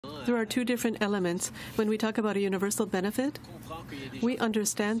There are two different elements. When we talk about a universal benefit, we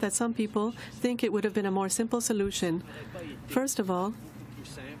understand that some people think it would have been a more simple solution. First of all,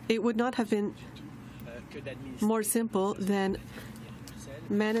 it would not have been more simple than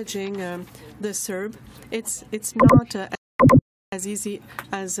managing the CERB. It's not as easy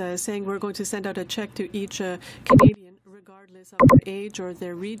as saying we're going to send out a check to each Canadian regardless of their age or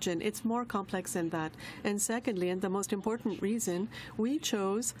their region. It's more complex than that. And secondly, and the most important reason, we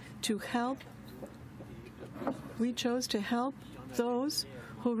chose to help those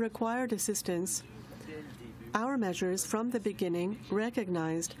who required assistance. Our measures from the beginning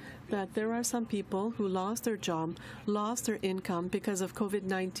recognized that there are some people who lost their job, lost their income because of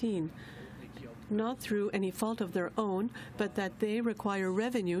COVID-19, not through any fault of their own, but that they require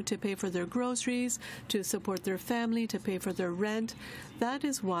revenue to pay for their groceries, to support their family, to pay for their rent. That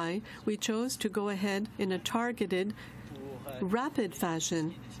is why we chose to go ahead in a targeted, rapid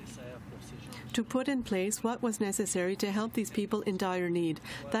fashion to put in place what was necessary to help these people in dire need.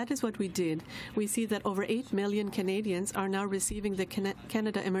 That is what we did. We see that over 8 million Canadians are now receiving the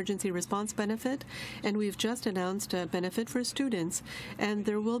Canada Emergency Response Benefit, and we've just announced a benefit for students, and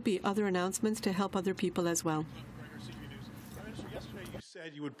there will be other announcements to help other people as well. Yesterday you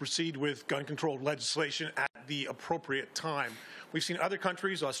said you would proceed with gun control legislation at the appropriate time. We've seen other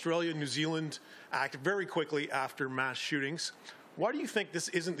countries, Australia, New Zealand, act very quickly after mass shootings. Why do you think this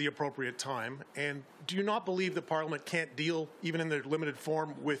isn't the appropriate time? And do you not believe that Parliament can't deal, even in their limited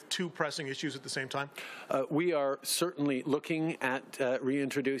form, with two pressing issues at the same time? We are certainly looking at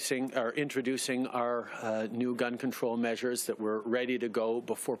introducing our new gun control measures that were ready to go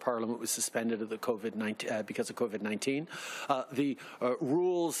before Parliament was suspended of the because of COVID-19. The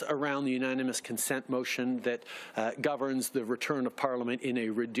rules around the unanimous consent motion that governs the return of Parliament in a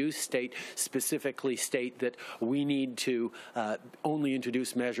reduced state specifically state that we need to only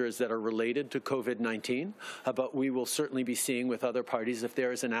introduce measures that are related to COVID-19, but we will certainly be seeing with other parties if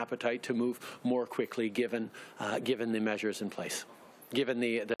there is an appetite to move more quickly given the measures in place, given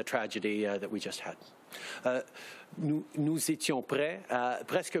the tragedy that we just had. Nous étions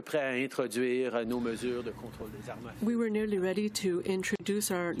presque prêts à introduire nos mesures de contrôle des armes à feu. We were nearly ready to introduce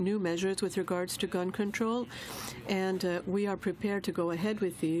our new measures with regards to gun control, and we are prepared to go ahead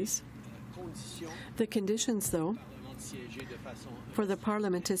with these. The conditions, though, for the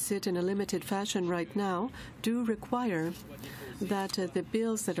Parliament to sit in a limited fashion right now do require that the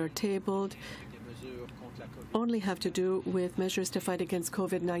bills that are tabled only have to do with measures to fight against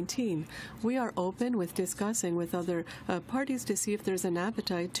COVID-19. We are open with discussing with other parties to see if there's an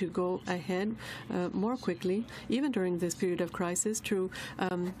appetite to go ahead more quickly, even during this period of crisis, to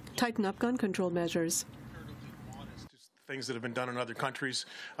tighten up gun control measures. Things that have been done in other countries,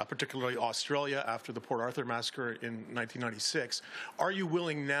 particularly Australia after the Port Arthur massacre in 1996. Are you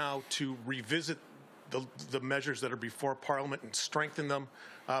willing now to revisit the measures that are before Parliament and strengthen them,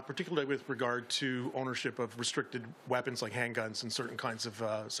 particularly with regard to ownership of restricted weapons like handguns and certain kinds of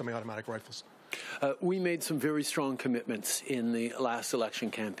semi-automatic rifles? We made some very strong commitments in the last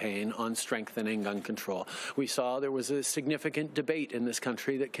election campaign on strengthening gun control. We saw there was a significant debate in this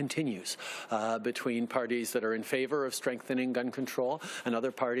country that continues between parties that are in favor of strengthening gun control and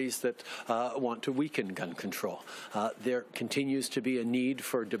other parties that want to weaken gun control. There continues to be a need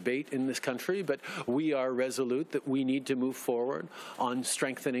for debate in this country, but we are resolute that we need to move forward on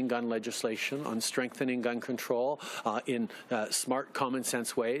strengthening gun legislation, on strengthening gun control in smart, common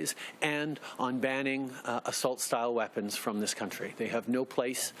sense ways, and on banning assault-style weapons from this country. They have no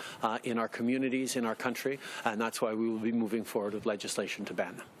place in our communities, in our country, and that's why we will be moving forward with legislation to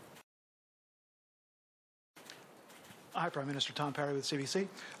ban them. Hi, Prime Minister Tom Perry with CBC.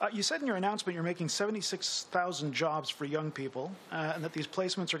 You said in your announcement you're making 76,000 jobs for young people and that these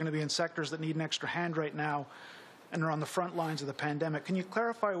placements are going to be in sectors that need an extra hand right now and are on the front lines of the pandemic. Can you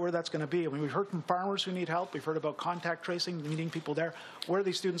clarify where that's going to be? I mean, we've heard from farmers who need help. We've heard about contact tracing, needing people there. Where are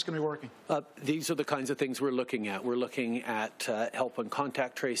these students going to be working? These are the kinds of things we're looking at. We're looking at help on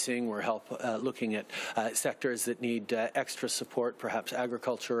contact tracing. We're looking at sectors that need extra support, perhaps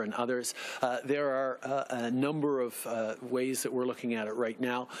agriculture and others. There are a number of ways that we're looking at it right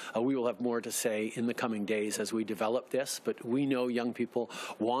now. We will have more to say in the coming days as we develop this, but we know young people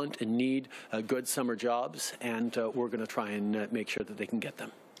want and need good summer jobs, and we're going to try and make sure that they can get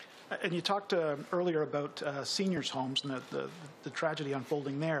them. And you talked earlier about seniors' homes and the tragedy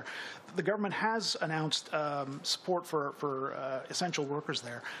unfolding there. The government has announced support for essential workers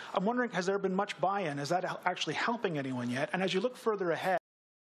there. I'm wondering, has there been much buy-in? Is that actually helping anyone yet? And as you look further ahead,